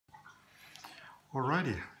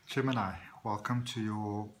Alrighty, Gemini, welcome to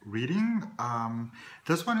your reading.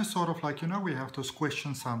 This one is sort of like, we have those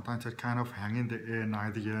questions sometimes that kind of hang in the air,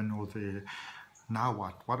 neither here nor there. Now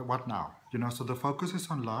what? What now? So the focus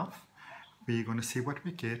is on love. We're going to see what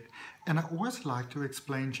we get. And I always like to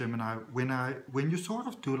explain, Gemini, when you sort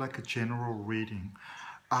of do like a general reading,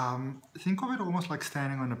 think of it almost like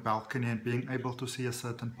standing on a balcony and being able to see a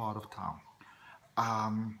certain part of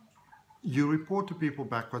town. You report to people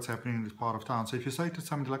back what's happening in this part of town. So if you say to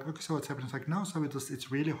somebody like, okay, so what's happening? It's like, no, so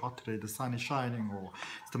it's really hot today. The sun is shining, or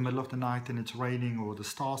it's the middle of the night and it's raining, or the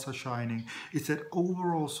stars are shining. It's that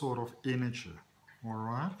overall sort of energy. All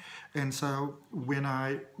right. And so when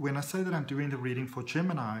I say that I'm doing the reading for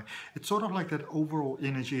Gemini, it's sort of like that overall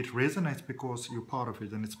energy. It resonates because you're part of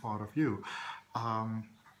it and it's part of you.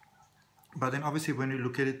 But then obviously when you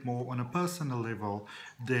look at it more on a personal level,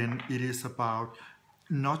 then it is about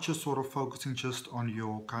not just sort of focusing just on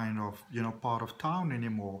your kind of, part of town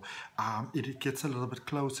anymore. It gets a little bit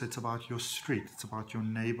closer. It's about your street. It's about your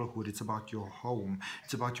neighborhood. It's about your home.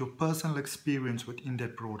 It's about your personal experience within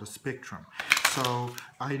that broader spectrum. So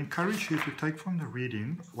I encourage you to take from the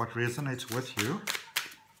reading what resonates with you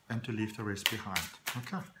and to leave the rest behind.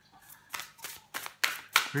 Okay.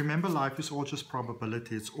 Remember, life is all just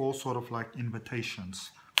probability. It's all sort of like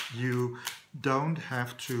invitations. You don't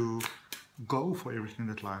have to go for everything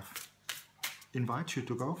that life invites you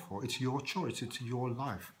to go for. It's your choice. It's your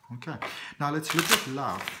life. Okay. Now let's look at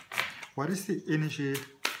love. What is the energy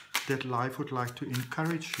that life would like to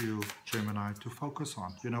encourage you, Gemini, to focus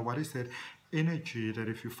on? What is that energy that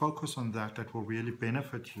if you focus on that, that will really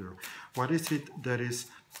benefit you? What is it that is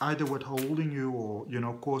either withholding you or,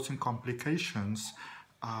 causing complications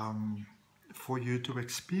for you to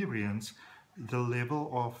experience the level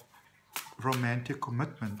of romantic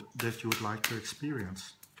commitment that you would like to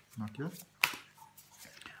experience? Not yet?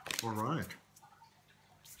 All right.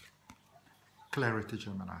 Clarity,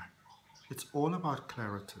 Gemini. It's all about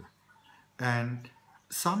clarity. And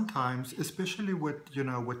sometimes, especially with,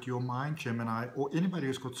 with your mind, Gemini, or anybody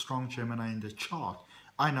who's got strong Gemini in the chart,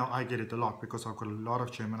 I know I get it a lot because I've got a lot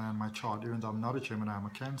of Gemini in my chart. Even though I'm not a Gemini, I'm a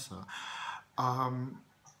Cancer.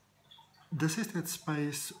 This is that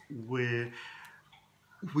space where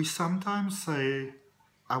we sometimes say,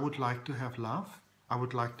 I would like to have love. I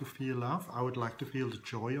would like to feel love. I would like to feel the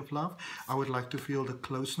joy of love. I would like to feel the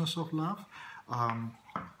closeness of love.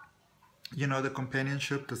 The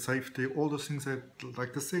companionship, the safety, all those things that,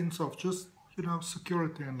 like the sense of just,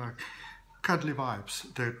 security and like cuddly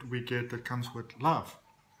vibes that we get that comes with love.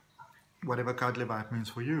 Whatever cuddly vibe means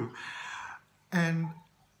for you. And,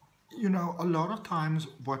 a lot of times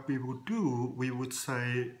what we would do, we would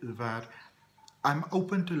say that I'm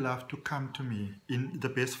open to love to come to me in the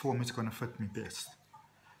best form it's going to fit me best.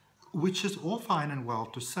 Which is all fine and well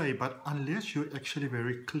to say, but unless you're actually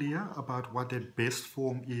very clear about what that best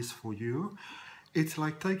form is for you, it's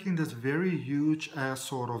like taking this very huge ass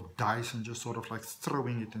sort of dice and just sort of like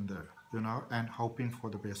throwing it in there, and hoping for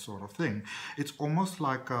the best sort of thing. It's almost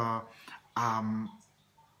like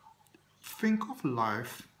think of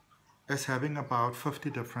life as having about 50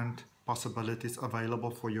 different possibilities available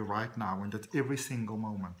for you right now, and that's every single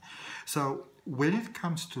moment. So when it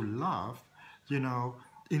comes to love,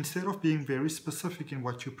 instead of being very specific in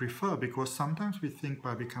what you prefer, because sometimes we think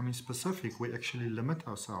by becoming specific we actually limit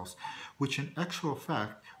ourselves, which in actual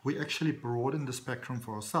fact we actually broaden the spectrum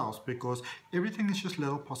for ourselves, because everything is just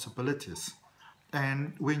little possibilities.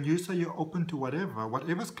 And when you say you're open to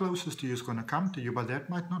whatever's closest to you is going to come to you, but that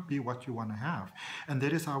might not be what you want to have. And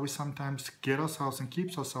that is how we sometimes get ourselves and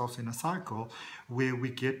keeps ourselves in a cycle where we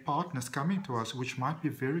get partners coming to us, which might be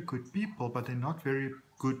very good people, but they're not very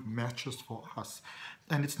good matches for us.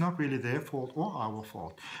 And it's not really their fault or our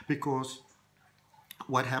fault, because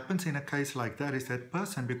what happens in a case like that is that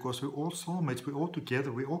person, because we're all soulmates, we're all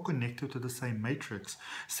together, we're all connected to the same matrix.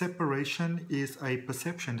 Separation is a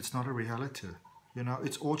perception, it's not a reality.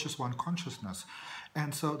 It's all just one consciousness.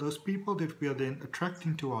 And so those people that we are then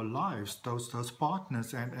attracting to our lives, those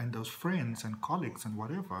partners and those friends and colleagues and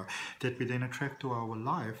whatever that we then attract to our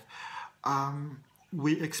life,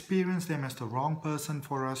 we experience them as the wrong person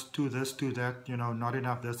for us, to this, to that, not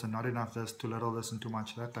enough this and not enough this, too little this and too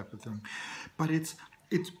much that type of thing. But it's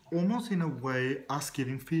almost in a way us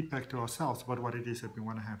giving feedback to ourselves about what it is that we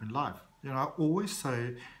want to have in life. I always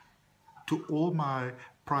say to all my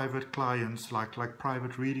private clients, like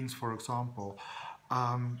private readings, for example,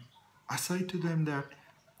 I say to them that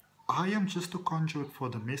I am just a conduit for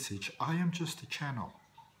the message. I am just a channel,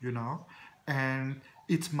 and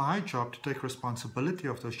it's my job to take responsibility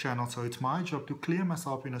of those channels. So it's my job to clear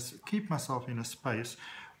myself keep myself in a space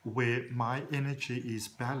where my energy is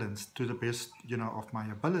balanced to the best, of my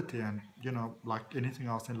ability. And, like anything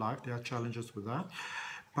else in life, there are challenges with that.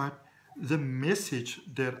 But the message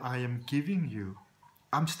that I am giving you,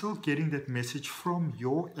 I'm still getting that message from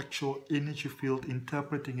your actual energy field,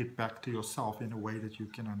 interpreting it back to yourself in a way that you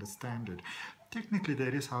can understand it. Technically,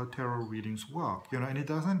 that is how tarot readings work, and it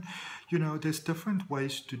doesn't, there's different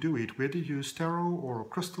ways to do it, whether you use tarot or a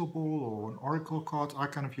crystal ball or an oracle card. I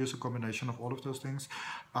kind of use a combination of all of those things.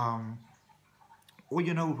 Or,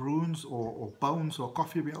 runes or bones or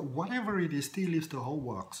coffee, whatever it is, tea leaves, the whole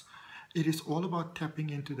works. It is all about tapping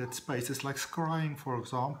into that space. It's like scrying, for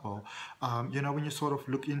example. When you sort of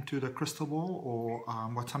look into the crystal ball, or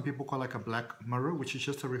what some people call like a black mirror, which is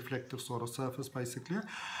just a reflective sort of surface, basically.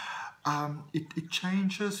 It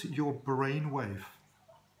changes your brainwave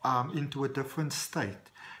into a different state.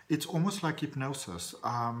 It's almost like hypnosis,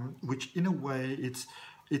 which in a way it's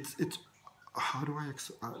how do I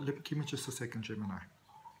give me just a second, Gemini.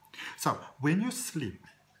 So when you sleep,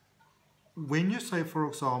 when you say, for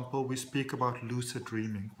example, we speak about lucid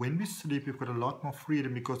dreaming, when we sleep, you've got a lot more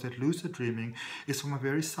freedom, because that lucid dreaming is from a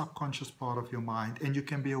very subconscious part of your mind, and you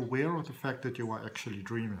can be aware of the fact that you are actually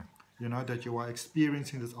dreaming, that you are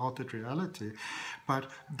experiencing this altered reality. But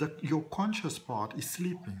your conscious part is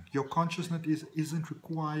sleeping. Your consciousness isn't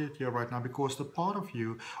required here right now, because the part of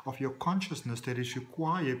you, of your consciousness that is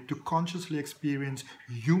required to consciously experience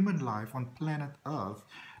human life on planet Earth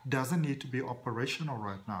doesn't need to be operational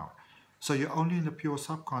right now. So you're only in the pure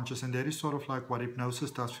subconscious, and that is sort of like what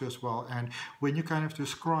hypnosis does for you as well. And when you kind of do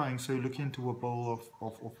scrying, so you look into a bowl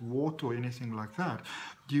of water or anything like that,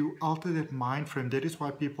 you alter that mind frame. That is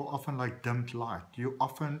why people often like dimmed light. You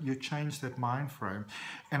change that mind frame.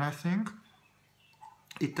 And I think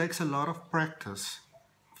it takes a lot of practice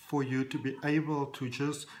for you to be able to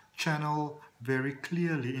just channel very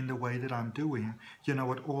clearly in the way that I'm doing,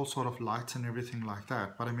 with all sort of lights and everything like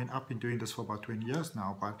that. But I mean, I've been doing this for about 20 years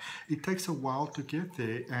now, but it takes a while to get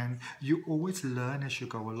there, and you always learn as you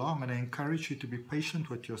go along. And I encourage you to be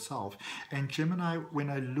patient with yourself. And Gemini,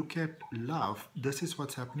 when I look at love, this is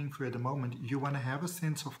what's happening for you at the moment. You want to have a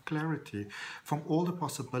sense of clarity from all the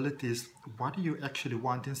possibilities. What do you actually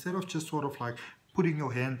want, instead of just sort of like putting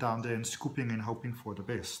your hand down there and scooping and hoping for the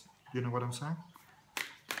best. You know what I'm saying?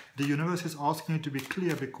 The universe is asking you to be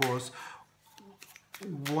clear, because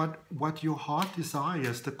what your heart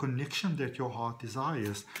desires, the connection that your heart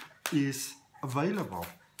desires, is available.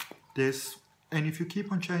 And if you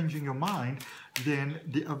keep on changing your mind, then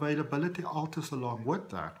the availability alters along with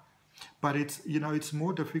that. But it's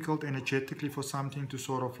more difficult energetically for something to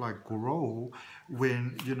sort of like grow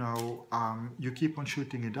when, you keep on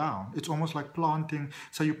shooting it down. It's almost like planting.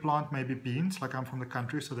 So you plant maybe beans, like I'm from the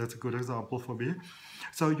country, so that's a good example for me.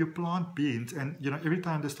 So you plant beans, and, every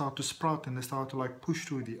time they start to sprout and they start to like push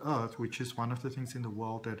through the earth, which is one of the things in the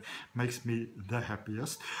world that makes me the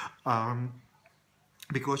happiest.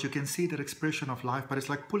 Because you can see that expression of life, but it's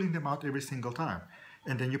like pulling them out every single time.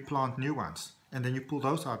 And then you plant new ones, and then you pull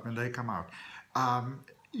those out when they come out.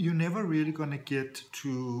 You're never really going to get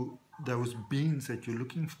to those beans that you're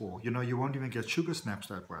looking for. You won't even get sugar snaps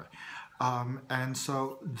that way. And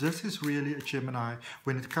so this is really a Gemini.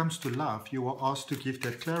 When it comes to love, you are asked to give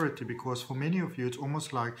that clarity, because for many of you, it's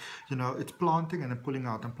almost like, it's planting and then pulling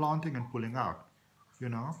out, and planting and pulling out,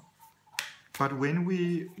 But when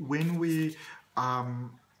we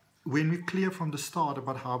clear from the start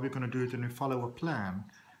about how we're going to do it, and we follow a plan,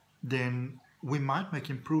 then we might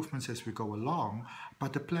make improvements as we go along,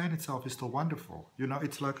 but the plan itself is still wonderful.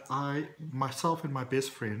 It's like myself and my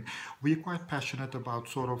best friend, we're quite passionate about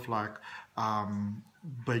sort of like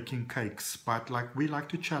baking cakes, but like we like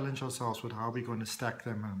to challenge ourselves with how we're going to stack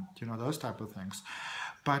them, and those type of things.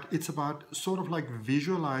 But it's about sort of like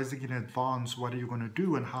visualizing in advance what are you going to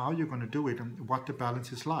do and how you're going to do it and what the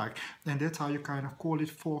balance is like. And that's how you kind of call it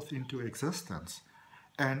forth into existence.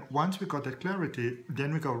 And once we got that clarity,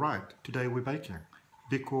 then we go, right, today we're baking.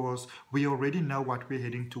 Because we already know what we're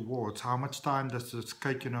heading towards. How much time does this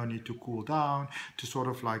cake, need to cool down, to sort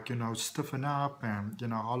of like, stiffen up, and,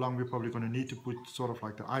 how long we're probably going to need to put sort of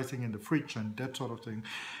like the icing in the fridge and that sort of thing,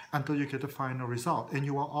 until you get the final result. And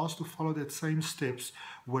you are asked to follow that same steps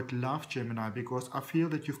with love, Gemini, because I feel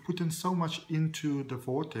that you've put in so much into the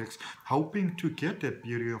vortex, hoping to get that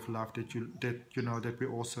beauty of love that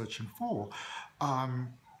we're all searching for.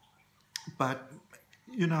 But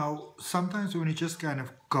sometimes when you just kind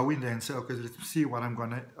of go in there and say, okay, let's see what I'm going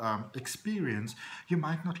to experience, you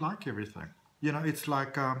might not like everything. You know, it's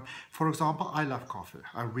like, for example, I love coffee.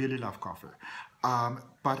 I really love coffee.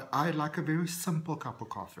 But I like a very simple cup of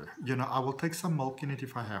coffee. You know, I will take some milk in it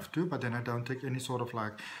if I have to, but then I don't take any sort of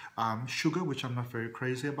like sugar, which I'm not very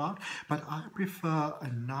crazy about. But I prefer a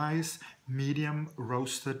nice medium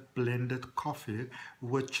roasted blended coffee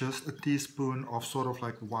with just a teaspoon of sort of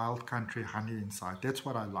like wild country honey inside. That's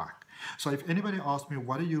what I like. So if anybody asks me,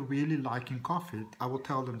 what do you really like in coffee? I will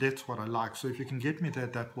tell them that's what I like. So if you can get me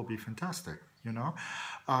that, that will be fantastic. You know,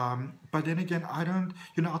 but then again, I don't,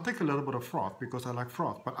 you know, I'll take a little bit of froth because I like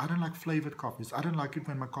froth, but I don't like flavored coffees. I don't like it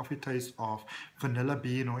when my coffee tastes of vanilla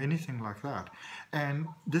bean or anything like that. And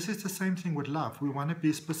this is the same thing with love. We want to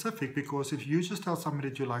be specific, because if you just tell somebody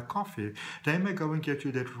that you like coffee, they may go and get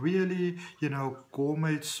you that really, you know,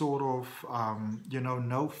 gourmet sort of, you know,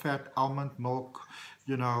 no fat almond milk,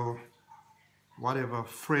 you know, whatever,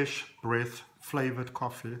 fresh breath flavored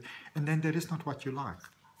coffee, and then that is not what you like.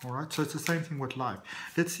 All right, so it's the same thing with life.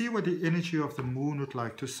 Let's see what the energy of the moon would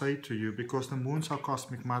like to say to you, because the moon's our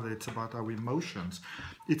cosmic mother. It's about our emotions.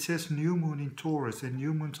 It says new moon in Taurus, and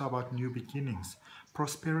new moons are about new beginnings.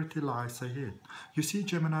 Prosperity lies ahead. You see,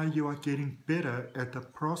 Gemini, you are getting better at the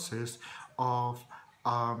process of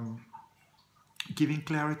giving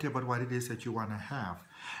clarity about what it is that you want to have.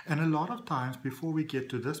 And a lot of times, before we get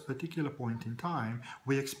to this particular point in time,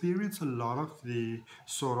 we experience a lot of the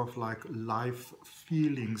sort of like life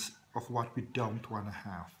feelings of what we don't want to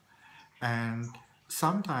have. And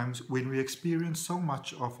sometimes when we experience so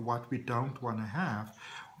much of what we don't want to have,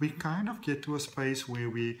 we kind of get to a space where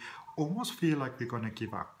we almost feel like we're going to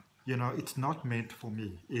give up. You know, it's not meant for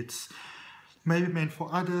me. It's maybe meant for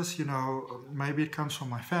others, you know, maybe it comes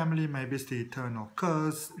from my family, maybe it's the eternal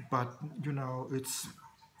curse, but, you know, it's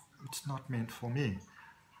not meant for me.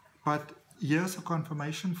 But here's a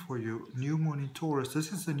confirmation for you. New moon in Taurus,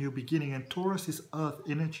 this is a new beginning, and Taurus is earth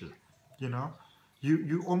energy, you know.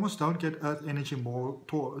 You almost don't get earth energy more,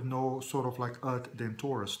 no sort of like earth than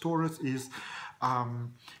Taurus. Taurus is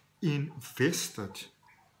invested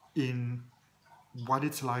in what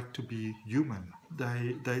it's like to be human.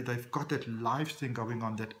 They've got that life thing going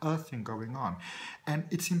on, that earth thing going on. And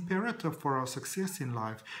it's imperative for our success in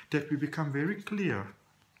life that we become very clear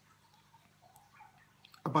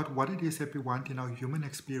about what it is that we want in our human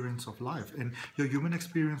experience of life and your human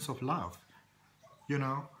experience of love. You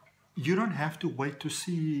know, you don't have to wait to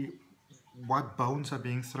see what bones are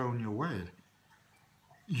being thrown your way.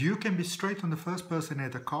 You can be straight on the first person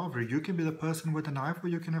at the carvery. You can be the person with a knife, or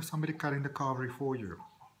you can have somebody cutting the carvery for you.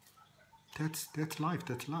 That's life,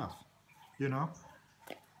 that's love, you know.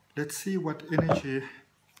 Let's see what energy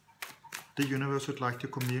the universe would like to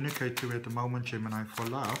communicate to you at the moment, Gemini, for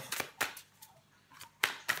love.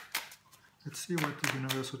 Let's see what the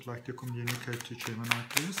universe would like to communicate to Gemini,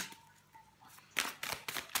 please.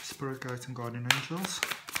 Spirit guides and guardian angels.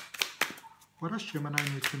 What does Gemini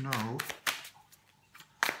need to know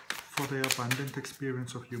for their abundant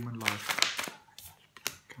experience of human life?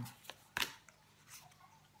 Okay.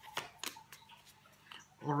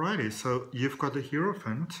 Alrighty, so you've got the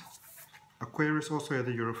Hierophant. Aquarius also had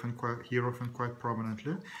the Hierophant quite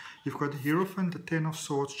prominently. You've got the Hierophant, the Ten of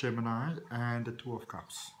Swords, Gemini, and the Two of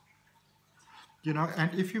Cups. You know,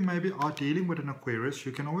 and if you maybe are dealing with an Aquarius,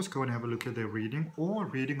 you can always go and have a look at their reading, or a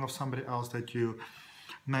reading of somebody else that you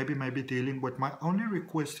maybe dealing with. My only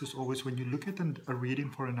request is always, when you look at a reading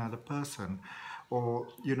for another person, or,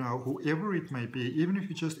 you know, whoever it may be, even if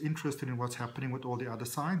you're just interested in what's happening with all the other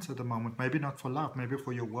signs at the moment, maybe not for love, maybe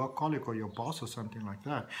for your work colleague or your boss or something like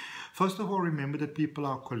that. First of all, remember that people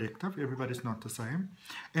are collective. Everybody's not the same.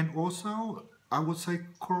 And also, I would say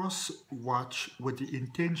cross-watch with the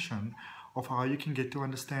intention of how you can get to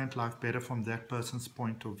understand life better from that person's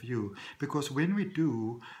point of view. Because when we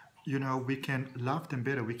do, you know, we can love them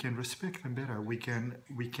better, we can respect them better, we can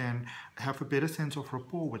have a better sense of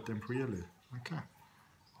rapport with them, really. Okay.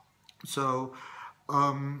 So,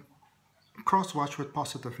 cross-watch with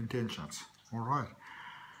positive intentions. All right.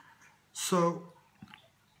 So,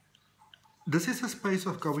 this is a space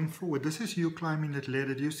of going forward. This is you climbing that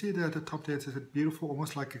ladder. Do you see that at the top there? It's a beautiful,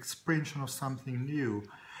 almost like expression of something new.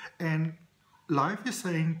 And life is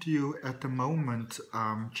saying to you at the moment,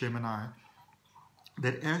 Gemini,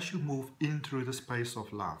 that as you move in through the space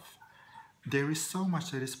of love, there is so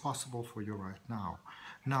much that is possible for you right now.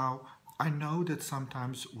 Now, I know that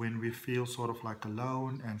sometimes when we feel sort of like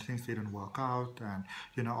alone and things didn't work out and,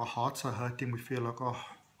 you know, our hearts are hurting, we feel like, oh,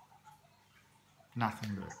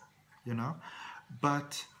 nothing there, you know.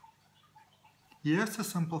 But here's the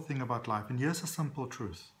simple thing about life, and here's a simple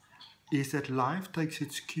truth, is that life takes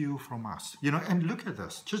its cue from us, you know. And look at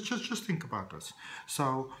this, just think about this.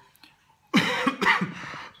 So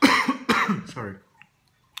sorry,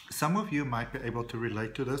 some of you might be able to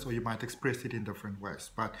relate to this, or you might express it in different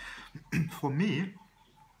ways. But for me,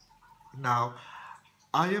 now,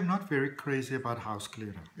 I am not very crazy about house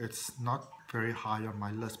cleaning. It's not very high on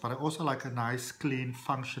my list, but I also like a nice, clean,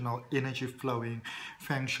 functional, energy flowing,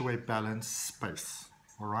 feng shui balanced space.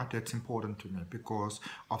 All right, that's important to me because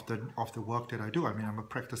of the work that I do. I mean, I'm a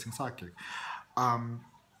practicing psychic.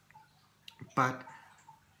 But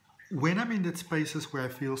when I'm in that spaces where I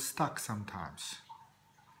feel stuck sometimes,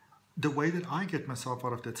 the way that I get myself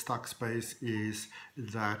out of that stuck space is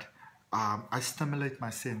that I stimulate my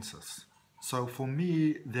senses. So for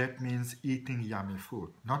me, that means eating yummy food.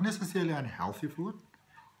 Not necessarily unhealthy food,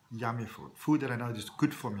 yummy food. Food that I know is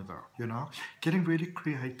good for me though, you know. Getting really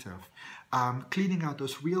creative. Cleaning out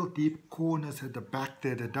those real deep corners at the back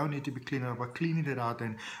there that don't need to be cleaned out, but cleaning it out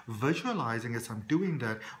and visualizing as I'm doing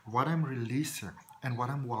that, what I'm releasing and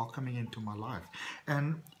what I'm welcoming into my life.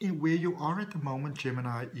 And where you are at the moment,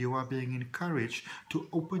 Gemini, you are being encouraged to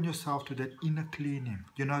open yourself to that inner cleaning.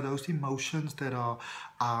 You know, those emotions that are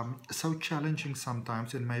so challenging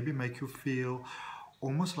sometimes and maybe make you feel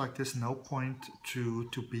almost like there's no point to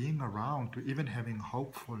being around, to even having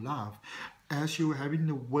hope for love. As you're having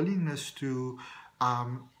the willingness to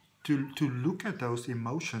look at those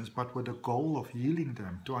emotions, but with the goal of healing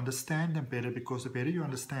them, to understand them better, because the better you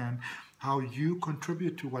understand how you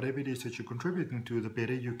contribute to whatever it is that you're contributing to, the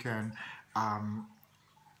better you can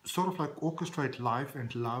sort of like orchestrate life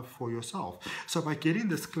and love for yourself. So by getting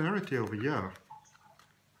this clarity over here,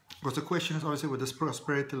 because the question is obviously with this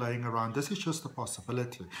prosperity laying around, this is just a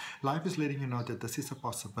possibility. Life is letting you know that this is a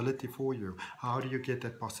possibility for you. How do you get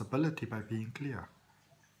that possibility? By being clear.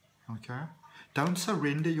 Okay? Don't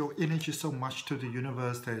surrender your energy so much to the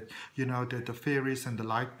universe that, you know, that the fairies and the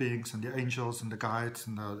light beings and the angels and the guides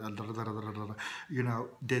and the, you know,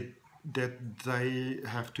 that they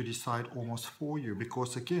have to decide almost for you.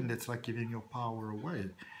 Because again, that's like giving your power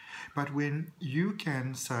away. But when you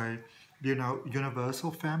can say, you know,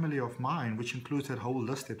 universal family of mine, which includes that whole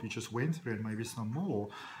list that we just went through and maybe some more,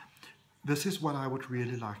 this is what I would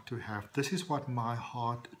really like to have. This is what my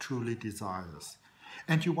heart truly desires.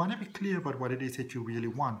 And you want to be clear about what it is that you really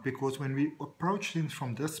want, because when we approach things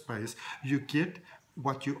from this space, you get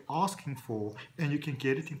what you're asking for and you can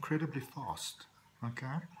get it incredibly fast.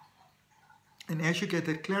 Okay? And as you get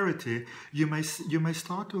that clarity, you may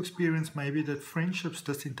start to experience maybe that friendships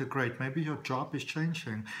disintegrate. Maybe your job is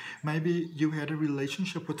changing. Maybe you had a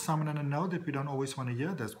relationship with someone, and I know that we don't always want to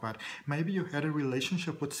hear this, but maybe you had a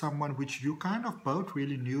relationship with someone which you kind of both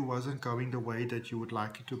really knew wasn't going the way that you would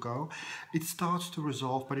like it to go. It starts to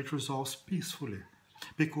resolve, but it resolves peacefully,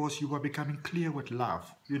 because you are becoming clear with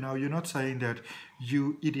love. You know, you're not saying that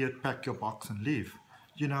you idiot, pack your box and leave.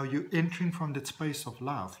 You know, you're entering from that space of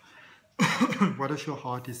love. What does your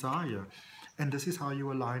heart desire? And this is how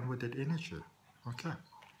you align with that energy. Okay.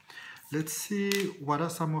 Let's see what are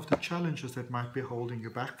some of the challenges that might be holding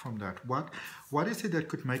you back from that. What is it that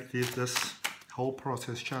could make this whole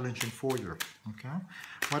process challenging for you? Okay.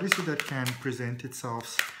 What is it that can present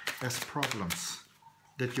itself as problems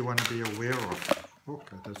that you want to be aware of?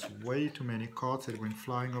 Okay, that's way too many cards that went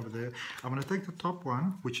flying over there. I'm going to take the top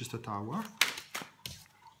one, which is the Tower,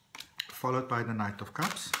 followed by the Knight of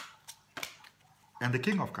Cups, and the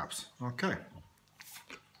King of Cups. Okay.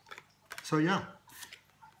 So yeah.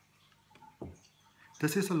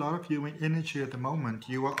 This is a lot of you in energy at the moment.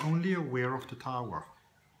 You are only aware of the Tower.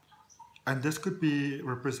 And this could be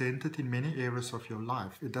represented in many areas of your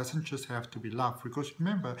life. It doesn't just have to be love. Because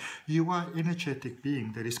remember, you are an energetic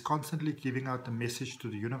being that is constantly giving out the message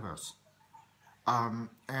to the universe.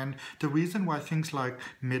 And the reason why things like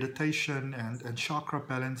meditation and chakra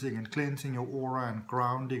balancing and cleansing your aura and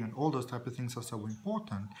grounding and all those type of things are so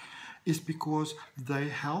important is because they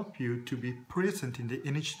help you to be present in the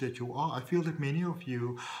energy that you are. I feel that many of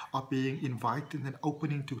you are being invited and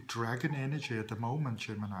opening to dragon energy at the moment,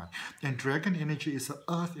 Gemini. And dragon energy is an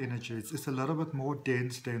earth energy. It's a little bit more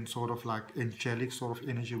dense than sort of like angelic sort of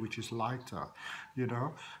energy, which is lighter, you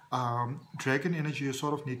know. Dragon energy, you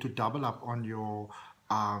sort of need to double up on your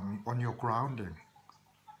grounding.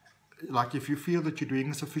 Like if you feel that you're doing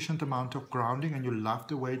a sufficient amount of grounding and you love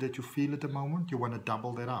the way that you feel at the moment, you want to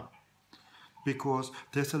double that up. Because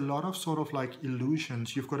there's a lot of sort of like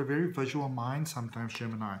illusions. You've got a very visual mind sometimes,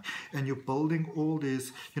 Gemini, and you're building all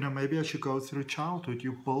these, you know, maybe as you go through childhood,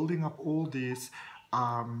 you're building up all these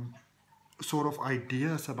sort of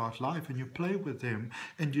ideas about life, and you play with them,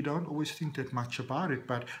 and you don't always think that much about it,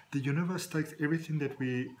 but the universe takes everything that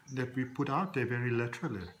we put out there very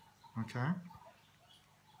literally. Okay.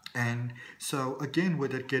 And so again,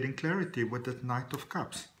 with that getting clarity with that Knight of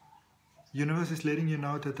Cups, Universe is letting you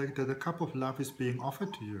know that the cup of love is being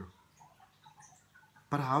offered to you.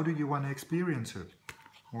 But how do you want to experience it?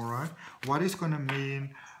 All right. What is going to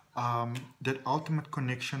mean that ultimate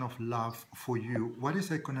connection of love for you? What is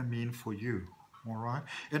that going to mean for you? All right.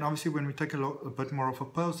 And obviously, when we take a bit more of a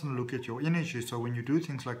personal look at your energy, so when you do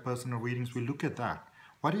things like personal readings, we look at that.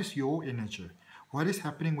 What is your energy? What is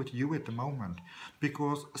happening with you at the moment?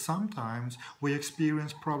 Because sometimes we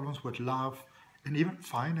experience problems with love and even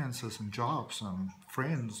finances and jobs and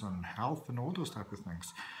friends and health and all those type of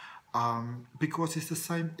things. Because it's the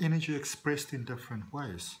same energy expressed in different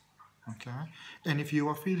ways. Okay, and if you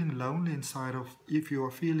are feeling lonely if you are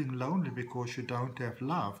feeling lonely because you don't have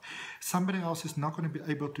love, somebody else is not going to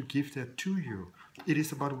be able to give that to you. It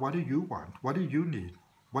is about what do you want, what do you need,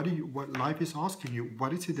 what life is asking you,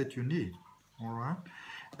 what is it that you need. All right,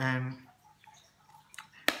 and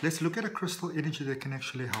let's look at a crystal energy that can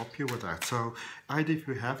actually help you with that. So either if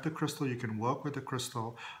you have the crystal, you can work with the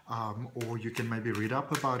crystal, or you can maybe read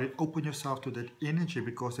up about it, open yourself to that energy,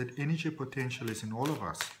 because that energy potential is in all of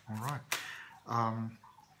us. All right.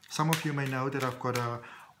 Some of you may know that I've got a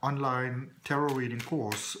online tarot reading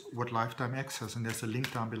course with lifetime access, and there's a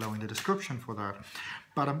link down below in the description for that.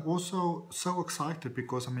 But I'm also so excited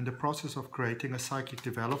because I'm in the process of creating a psychic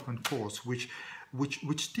development course which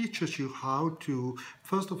teaches you how to,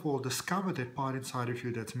 first of all, discover that part inside of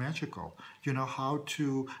you that's magical. You know, how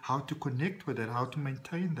to connect with it, how to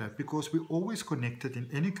maintain that, because we're always connected in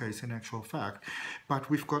any case, in actual fact. But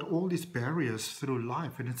we've got all these barriers through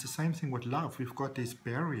life, and it's the same thing with love. We've got these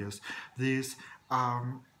barriers, these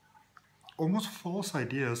almost false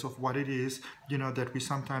ideas of what it is, that we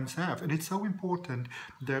sometimes have. And it's so important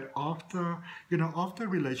that after a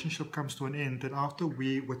relationship comes to an end, and after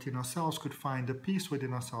we within ourselves could find a peace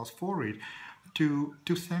within ourselves for it, to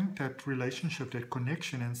thank that relationship, that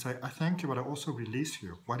connection, and say, I thank you, but I also release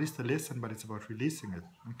you. What is the lesson? But it's about releasing it.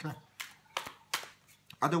 Okay.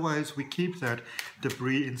 Otherwise, we keep that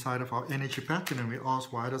debris inside of our energy pattern, and we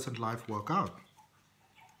ask, why doesn't life work out?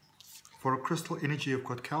 For a crystal energy, you've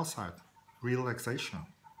got calcite, relaxation.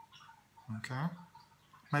 Okay,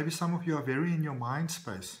 maybe some of you are very in your mind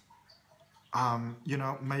space.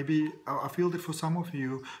 Maybe I feel that for some of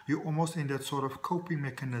you, you're almost in that sort of coping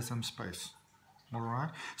mechanism space. All right.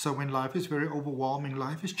 So when life is very overwhelming,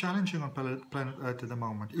 life is challenging on planet Earth at the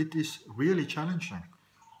moment. It is really challenging,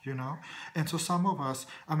 And so some of us,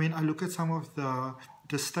 I look at some of the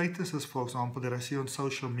statuses, for example, that I see on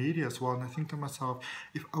social media as well, and I think to myself,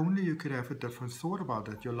 if only you could have a different thought about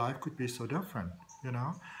it, your life could be so different,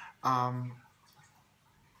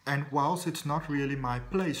 And whilst it's not really my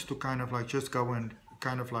place to kind of like just go and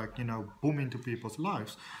kind of like, boom into people's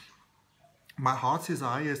lives, my heart's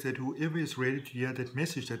desire is that whoever is ready to hear that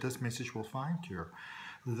message, that this message will find you.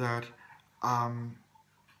 That,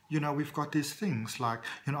 we've got these things like,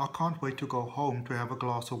 I can't wait to go home, to have a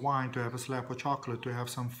glass of wine, to have a slab of chocolate, to have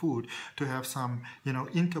some food, to have some,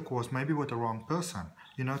 intercourse, maybe with the wrong person,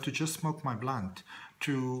 to just smoke my blunt,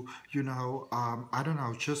 to, I don't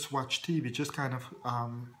know, just watch TV, just kind of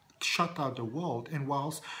shut out the world. And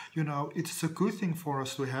whilst, it's a good thing for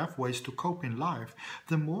us to have ways to cope in life,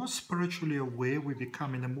 the more spiritually aware we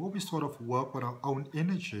become and the more we sort of work with our own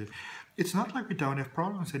energy, it's not like we don't have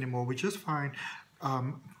problems anymore. We just find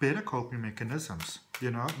better coping mechanisms,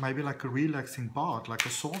 maybe like a relaxing bath, like a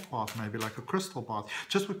salt bath, maybe like a crystal bath.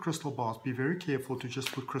 Just with crystal baths, be very careful to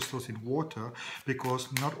just put crystals in water,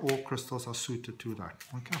 because not all crystals are suited to that.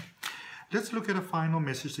 Okay, let's look at a final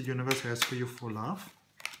message the universe has for you for love.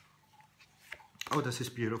 Oh, this is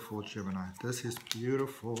beautiful, Gemini. This is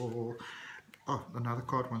beautiful. Oh, another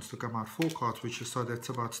card wants to come out. 4 cards, which is, so that's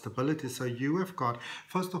about stability. So you have got,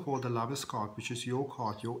 first of all, the Lovers card, which is your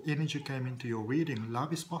card. Your energy came into your reading.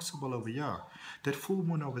 Love is possible over here. That full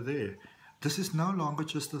moon over there. This is no longer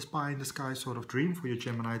just a pie in the sky sort of dream for you,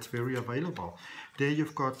 Gemini. It's very available. There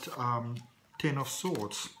you've got 10 of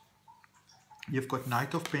Swords. You've got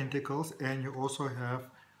Knight of Pentacles, and you also have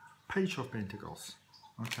Page of Pentacles.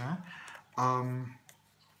 Okay.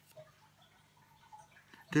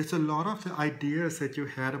 There's a lot of the ideas that you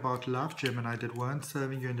had about love, Gemini, that weren't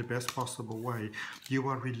serving you in the best possible way. You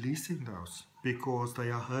are releasing those because they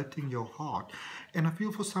are hurting your heart. And I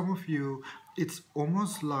feel for some of you, it's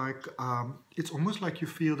almost like you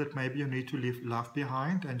feel that maybe you need to leave love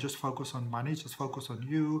behind and just focus on money, just focus on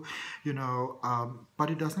you, but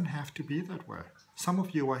it doesn't have to be that way. Some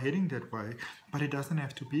of you are heading that way, but it doesn't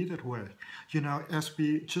have to be that way. As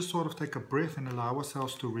we just sort of take a breath and allow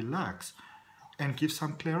ourselves to relax and give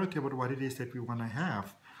some clarity about what it is that we want to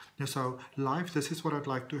have. So life, this is what I'd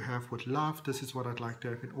like to have with love. This is what I'd like to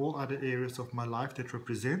have in all other areas of my life that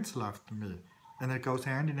represents love to me. And it goes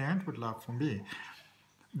hand in hand with love for me.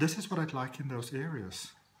 This is what I'd like in those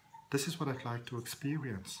areas. This is what I'd like to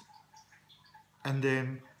experience. And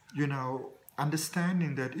then, you know,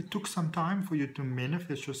 understanding that it took some time for you to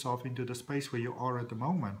manifest yourself into the space where you are at the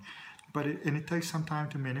moment. And it takes some time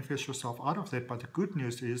to manifest yourself out of that. But the good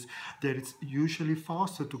news is that it's usually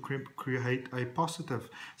faster to create a positive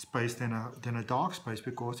space than a dark space,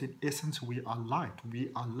 because in essence we are light, we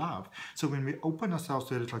are love. So when we open ourselves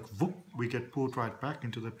to it, it's like whoop, we get pulled right back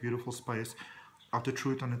into the beautiful space of the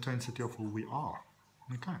truth and intensity of who we are.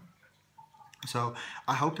 Okay. So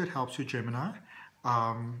I hope that helps you, Gemini.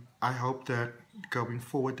 I hope that going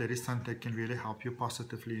forward that is something that can really help you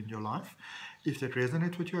positively in your life. If that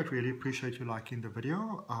resonates with you, I'd really appreciate you liking the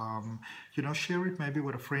video. You know, share it maybe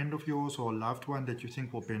with a friend of yours or a loved one that you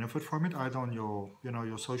think will benefit from it, either on your, you know,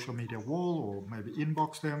 your social media wall, or maybe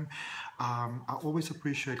inbox them. I always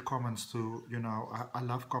appreciate comments too. You know, I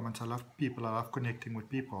love comments. I love people. I love connecting with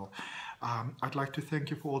people. I'd like to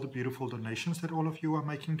thank you for all the beautiful donations that all of you are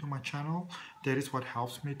making to my channel. That is what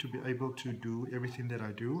helps me to be able to do everything that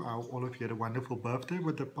I do. All of you had a wonderful birthday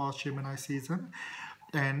with the past Gemini season.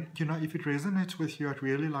 And, you know, if it resonates with you, I'd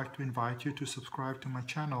really like to invite you to subscribe to my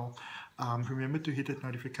channel. Remember to hit that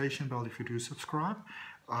notification bell if you do subscribe,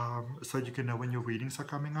 so you can know when your readings are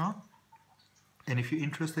coming out. And if you're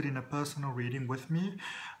interested in a personal reading with me,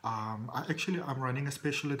 I'm running a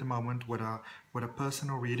special at the moment with a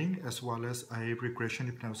personal reading as well as a regression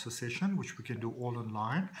hypnosis session, which we can do all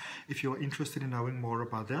online. If you're interested in knowing more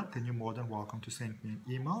about that, then you're more than welcome to send me an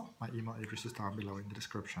email. My email address is down below in the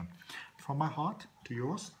description. From my heart to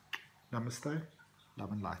yours, namaste,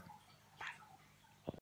 love and light.